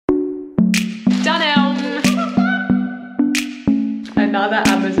Another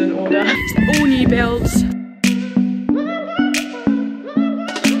Amazon order. It's all new builds.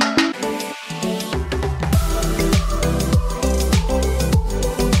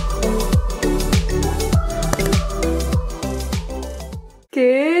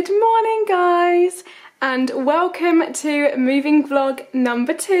 Good morning, guys, and welcome to moving vlog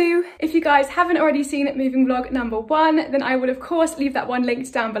number 2. If you guys haven't already seen moving vlog number 1, then I will of course leave that one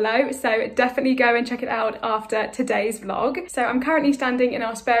linked down below, so definitely go and check it out after today's vlog. So I'm currently standing in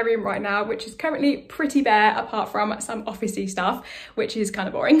our spare room right now, which is currently pretty bare apart from some officey stuff, which is kind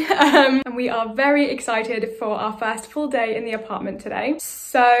of boring. And we are very excited for our first full day in the apartment today.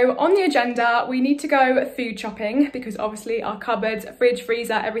 So on the agenda, we need to go food shopping because obviously our cupboards, fridge,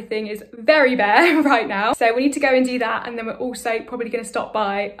 freezer, everything is very bare right now. So we need to go and do that, and then we're also probably going to stop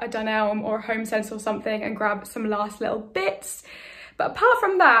by a Dunelm or a Home Sense or something and grab some last little bits. But apart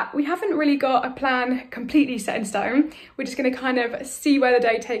from that, we haven't really got a plan completely set in stone. We're just going to kind of see where the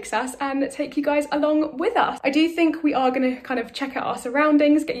day takes us and take you guys along with us. I do think we are going to kind of check out our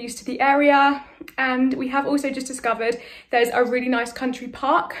surroundings, get used to the area. And we have also just discovered there's a really nice country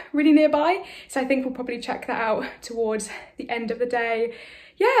park really nearby. So I think we'll probably check that out towards the end of the day.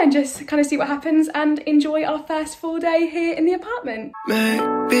 Yeah, and just kind of see what happens and enjoy our first full day here in the apartment.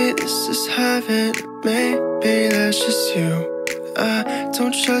 Maybe this is heaven, maybe that's just you. I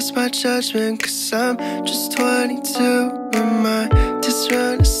don't trust my judgment, cause I'm just 22. My mind just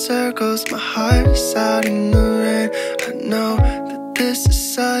running circles, my heart is out in the rain. I know that this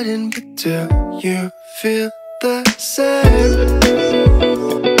is sudden, but do you feel the same?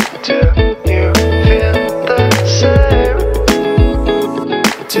 Do you feel the same?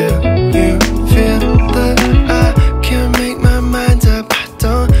 Do you feel that I can't make my mind up? I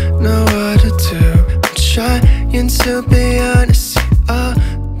don't know what to do. I'm trying to be honest.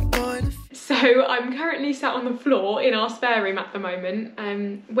 So I'm currently sat on the floor in our spare room at the moment.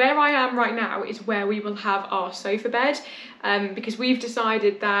 Where I am right now is where we will have our sofa bed, because we've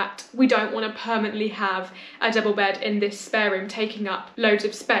decided that we don't want to permanently have a double bed in this spare room taking up loads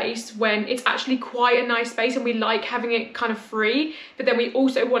of space when it's actually quite a nice space and we like having it kind of free. But then we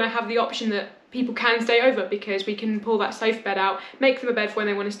also want to have the option that people can stay over, because we can pull that sofa bed out, make them a bed for when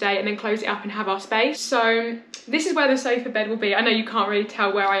they want to stay, and then close it up and have our space. So this is where the sofa bed will be. I know you can't really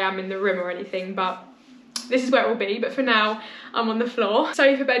tell where I am in the room or anything, but this is where it will be. But for now, I'm on the floor.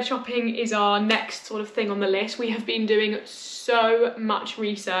 Sofa bed shopping is our next sort of thing on the list. We have been doing so much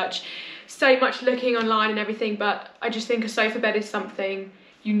research, so much looking online and everything, but I just think a sofa bed is something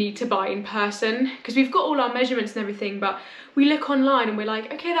you need to buy in person, because we've got all our measurements and everything, but we look online and we're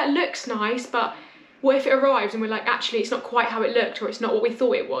like, okay, that looks nice, but what if it arrives and we're like, actually it's not quite how it looked, or it's not what we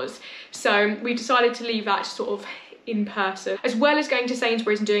thought it was. So we decided to leave that sort of in person. As well as going to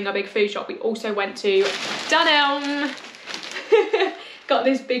Sainsbury's and doing our big food shop, we also went to Dunelm. Got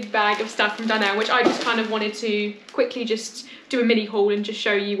this big bag of stuff from Dunelm, which I just kind of wanted to quickly just do a mini haul and just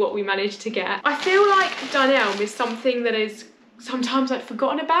show you what we managed to get. I feel like Dunelm is something that is sometimes I've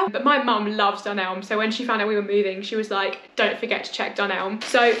forgotten about, but my mum loves Dunelm, so when she found out we were moving, she was like, don't forget to check Dunelm.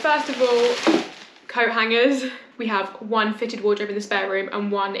 So first of all, coat hangers. We have one fitted wardrobe in the spare room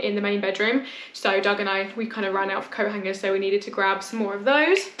and one in the main bedroom. So Doug and I, we kind of ran out of coat hangers, so we needed to grab some more of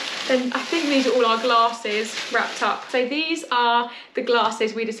those. Then I think these are all our glasses wrapped up. So these are the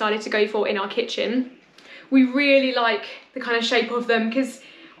glasses we decided to go for in our kitchen. We really like the kind of shape of them, because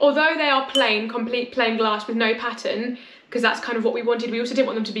although they are plain, complete plain glass with no pattern, because that's kind of what we wanted, we also didn't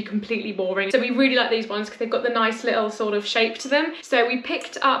want them to be completely boring. So we really like these ones because they've got the nice little sort of shape to them. So we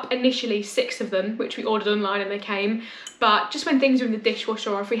picked up initially 6 of them, which we ordered online and they came. But just when things are in the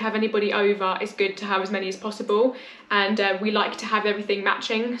dishwasher or if we have anybody over, it's good to have as many as possible. And we like to have everything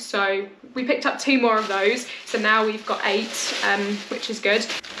matching. So we picked up 2 more of those. So now we've got 8, which is good.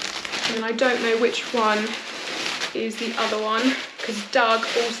 And then I don't know which one is the other one, because Doug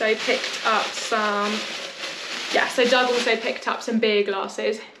also picked up some... Yeah, so Doug also picked up some beer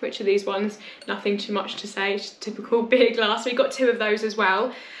glasses, which are these ones. Nothing too much to say, just typical beer glass. We got 2 of those as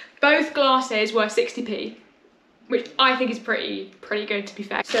well. Both glasses were 60p, which I think is pretty good, to be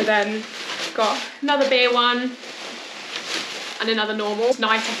fair. So then got another beer one and another normal. It's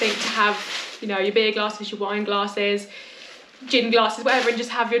nice, I think, to have, you know, your beer glasses, your wine glasses, gin glasses, whatever, and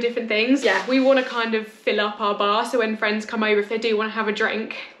just have your different things. Yeah, we want to kind of fill up our bar, so when friends come over, if they do want to have a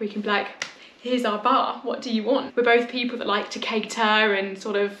drink, we can be like, here's our bar, what do you want? We're both people that like to cater and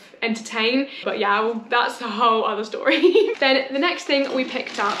sort of entertain, but yeah, well, that's a whole other story. Then the next thing we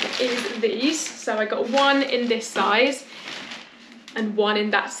picked up is these. So I got one in this size and one in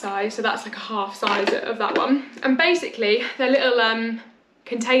that size, so that's like a half size of that one. And basically they're little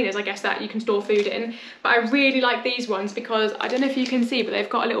containers, I guess, that you can store food in. But I really like these ones because I don't know if you can see, but they've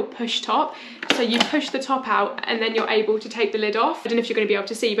got a little push top. So you push the top out and then you're able to take the lid off. I don't know if you're going to be able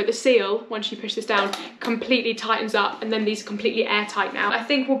to see, but the seal, once you push this down, completely tightens up, and then these are completely airtight now. I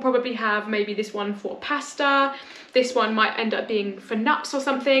think we'll probably have maybe this one for pasta. This one might end up being for nuts or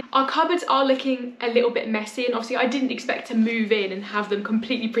something. Our cupboards are looking a little bit messy, and obviously I didn't expect to move in and have them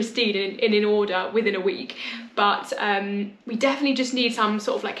completely pristine and in order within a week. But we definitely just need some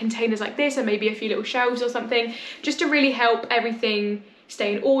sort of like containers like this, and maybe a few little shelves or something, just to really help everything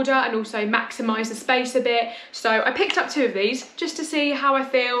stay in order and also maximize the space a bit. So I picked up 2 of these just to see how I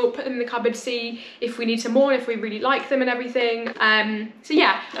feel, put them in the cupboard, see if we need some more, if we really like them and everything. So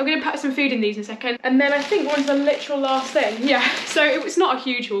yeah, I'm gonna put some food in these in a second. And then I think one's the literal last thing. Yeah, so it's not a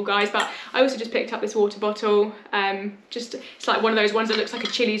huge haul, guys, but I also just picked up this water bottle. It's like one of those ones that looks like a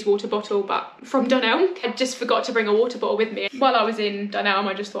Chili's water bottle, but from Dunelm. I just forgot to bring a water bottle with me. While I was in Dunelm,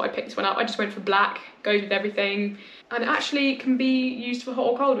 I just thought I'd pick this one up. I just went for black, goes with everything. And it actually can be used for hot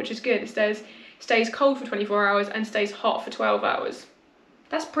or cold, which is good. It stays cold for 24 hours and stays hot for 12 hours.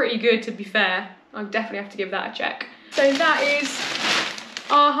 That's pretty good, to be fair. I'll definitely have to give that a check. So that is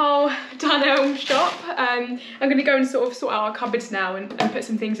our whole Dunelm shop. I'm gonna go and sort out our cupboards now and put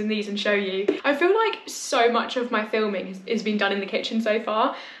some things in these and show you. I feel like so much of my filming has been done in the kitchen so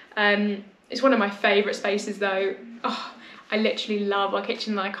far. It's one of my favourite spaces though. Oh, I literally love our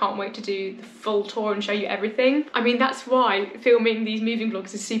kitchen, and I can't wait to do the full tour and show you everything. I mean, that's why filming these moving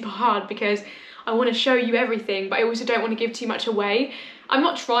vlogs is super hard, because I want to show you everything, but I also don't want to give too much away. I'm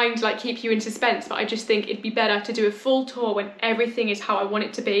not trying to like keep you in suspense, but I just think it'd be better to do a full tour when everything is how I want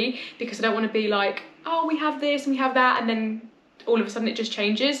it to be, because I don't want to be like, oh, we have this and we have that, and then all of a sudden it just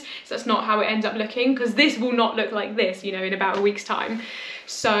changes. So that's not how it ends up looking, because this will not look like this, you know, in about a week's time.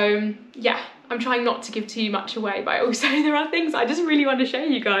 So yeah, I'm trying not to give too much away, but also there are things I just really want to show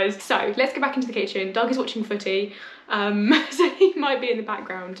you guys. So let's get back into the kitchen. Doug is watching footy, so he might be in the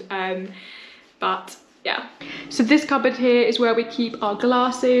background, but yeah. So this cupboard here is where we keep our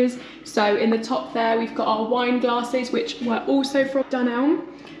glasses. So in the top there, we've got our wine glasses, which were also from Dunelm.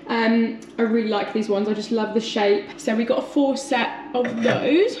 I really like these ones, I just love the shape. So we got a 4 set of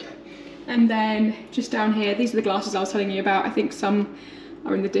those. And then just down here, these are the glasses I was telling you about. I think some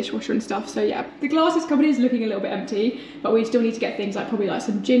are in the dishwasher and stuff. So yeah, the glasses cupboard is looking a little bit empty, but we still need to get things like probably like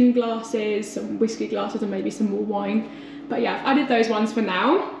some gin glasses, some whiskey glasses, and maybe some more wine. But yeah, I did those ones for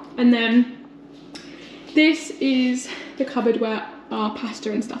now. And then this is the cupboard where our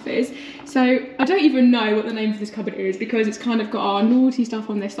pasta and stuff is. So I don't even know what the name for this cupboard is, because it's kind of got our naughty stuff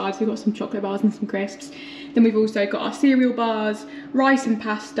on this side. So we've got some chocolate bars and some crisps. Then we've also got our cereal bars, rice and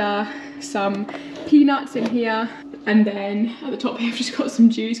pasta, some peanuts in here. And then at the top here, I've just got some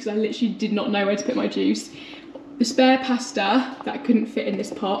juice, because I literally did not know where to put my juice. The spare pasta that couldn't fit in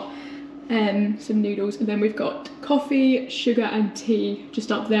this pot, some noodles, and then we've got coffee, sugar and tea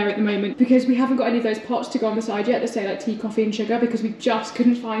just up there at the moment, because we haven't got any of those pots to go on the side yet that say like tea, coffee and sugar, because we just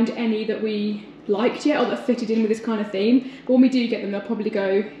couldn't find any that we liked yet or that fitted in with this kind of theme. But when we do get them, they'll probably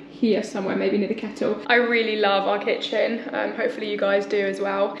go here somewhere, maybe near the kettle. I really love our kitchen, hopefully you guys do as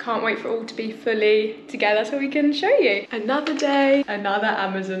well. Can't wait for it all to be fully together so we can show you. Another day, another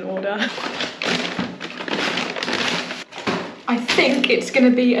Amazon order. I think it's going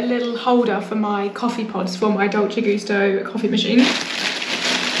to be a little holder for my coffee pods for my Dolce Gusto coffee machine.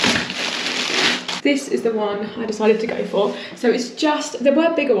 This is the one I decided to go for. So it's just, there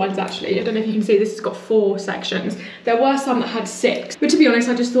were bigger ones actually. I don't know if you can see, this has got 4 sections. There were some that had 6, but to be honest,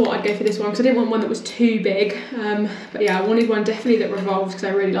 I just thought I'd go for this one because I didn't want one that was too big. But yeah, I wanted one definitely that revolves because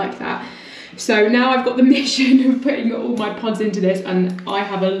I really like that. So now I've got the mission of putting all my pods into this, and I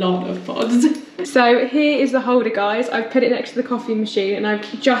have a lot of pods. So here is the holder, guys. I've put it next to the coffee machine, and I've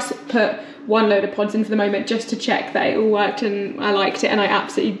just put 1 load of pods in for the moment just to check that it all worked, and I liked it and I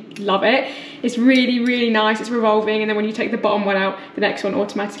absolutely love it. It's really, really nice. It's revolving, and then when you take the bottom one out, the next one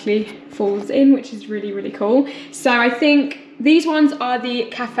automatically falls in, which is really, really cool. So I think these ones are the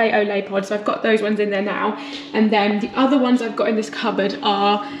Cafe au lait pods, so I've got those ones in there now. And then the other ones I've got in this cupboard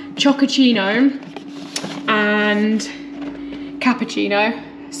are Chocochino and Cappuccino.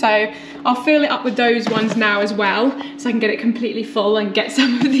 So I'll fill it up with those ones now as well, so I can get it completely full and get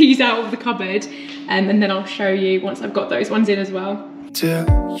some of these out of the cupboard. And then I'll show you once I've got those ones in as well. Do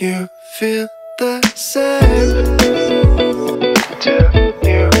you feel the same? Do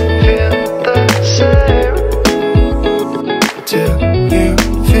you feel the same? Do you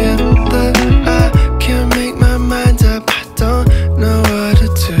feel that I can't make my mind up? I don't know what to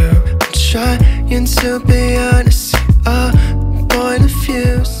do. I'm trying to be honest, point of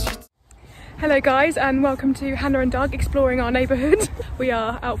views. Hello guys, guys, and welcome to Hannah and Doug exploring our neighbourhood. We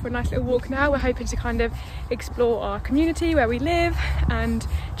are out for a nice little walk now. We're hoping to kind of explore our community where we live and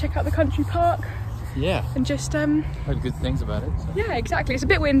check out the country park. Yeah. And just heard good things about it. So. Yeah, exactly. It's a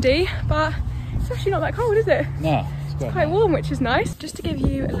bit windy, but it's actually not that cold, is it? No, it's quite warm, which is nice. Just to give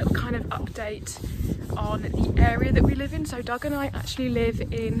you a little kind of update on the area that we live in. So Doug and I actually live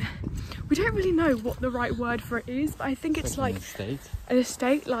in, we don't really know what the right word for it is, but I think it's like an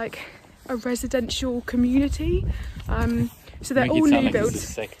estate, like a residential community. So they're all new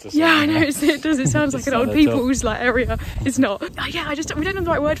builds. Yeah, I know, it does. It sounds like an old people's like area. It's not. Yeah, we don't know the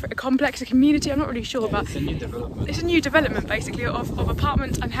right word for it. A complex, a community. I'm not really sure, but it's a new development. It's a new development basically of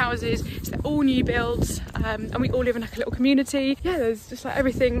apartments and houses. So they're all new builds, and we all live in like a little community. Yeah, there's just like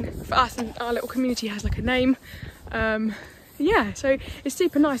everything for us, and our little community has like a name. Yeah, so it's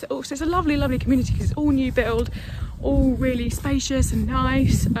super nice. Also, it's a lovely, lovely community because it's all new build, all really spacious and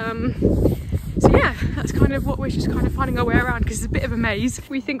nice. So yeah, that's kind of what we're just kind of finding our way around because it's a bit of a maze.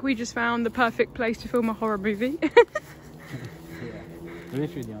 We think we just found the perfect place to film a horror movie. Yeah. We're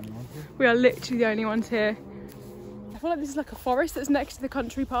literally the only ones here. We are literally the only ones here. I feel like this is like a forest that's next to the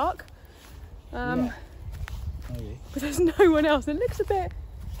country park. Yeah. Okay. But there's no one else. It looks a bit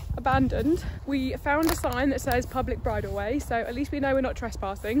abandoned. We found a sign that says public bridleway, so at least we know we're not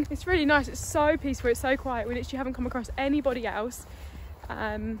trespassing. It's really nice. It's so peaceful. It's so quiet. We literally haven't come across anybody else.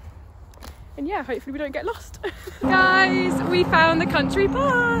 And yeah, hopefully we don't get lost. Guys, we found the country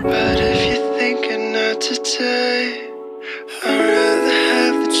park. But if you're thinking not today, I'd rather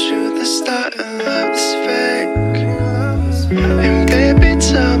have the truth than start and love is fake. And baby,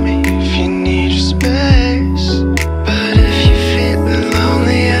 tell me if you need your space. But if you're feeling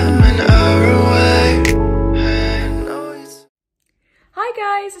lonely, I'm an hour away. I know it's... Hi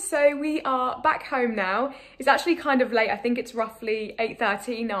guys, so we are back home now. It's actually kind of late. I think it's roughly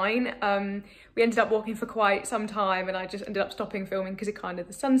 8:30, 9. We ended up walking for quite some time and I just ended up stopping filming because it kind of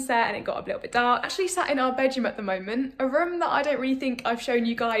the sunset and it got a little bit dark. Actually sat in our bedroom at the moment, a room that I don't really think I've shown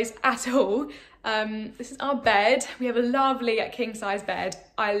you guys at all. This is our bed. We have a lovely king size bed.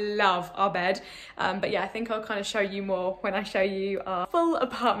 I love our bed. But yeah, I think I'll kind of show you more when I show you our full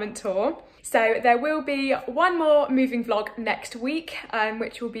apartment tour. So there will be one more moving vlog next week,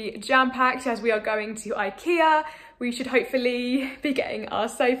 which will be jam-packed as we are going to IKEA. We should hopefully be getting our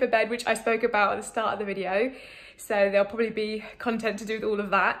sofa bed, which I spoke about at the start of the video. So there'll probably be content to do with all of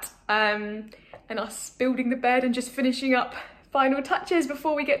that. And us building the bed and just finishing up final touches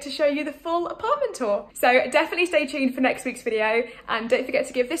before we get to show you the full apartment tour. So definitely stay tuned for next week's video and don't forget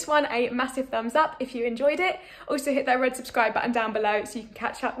to give this one a massive thumbs up if you enjoyed it. Also hit that red subscribe button down below so you can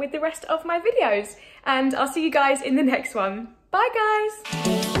catch up with the rest of my videos. And I'll see you guys in the next one. Bye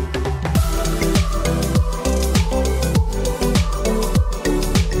guys!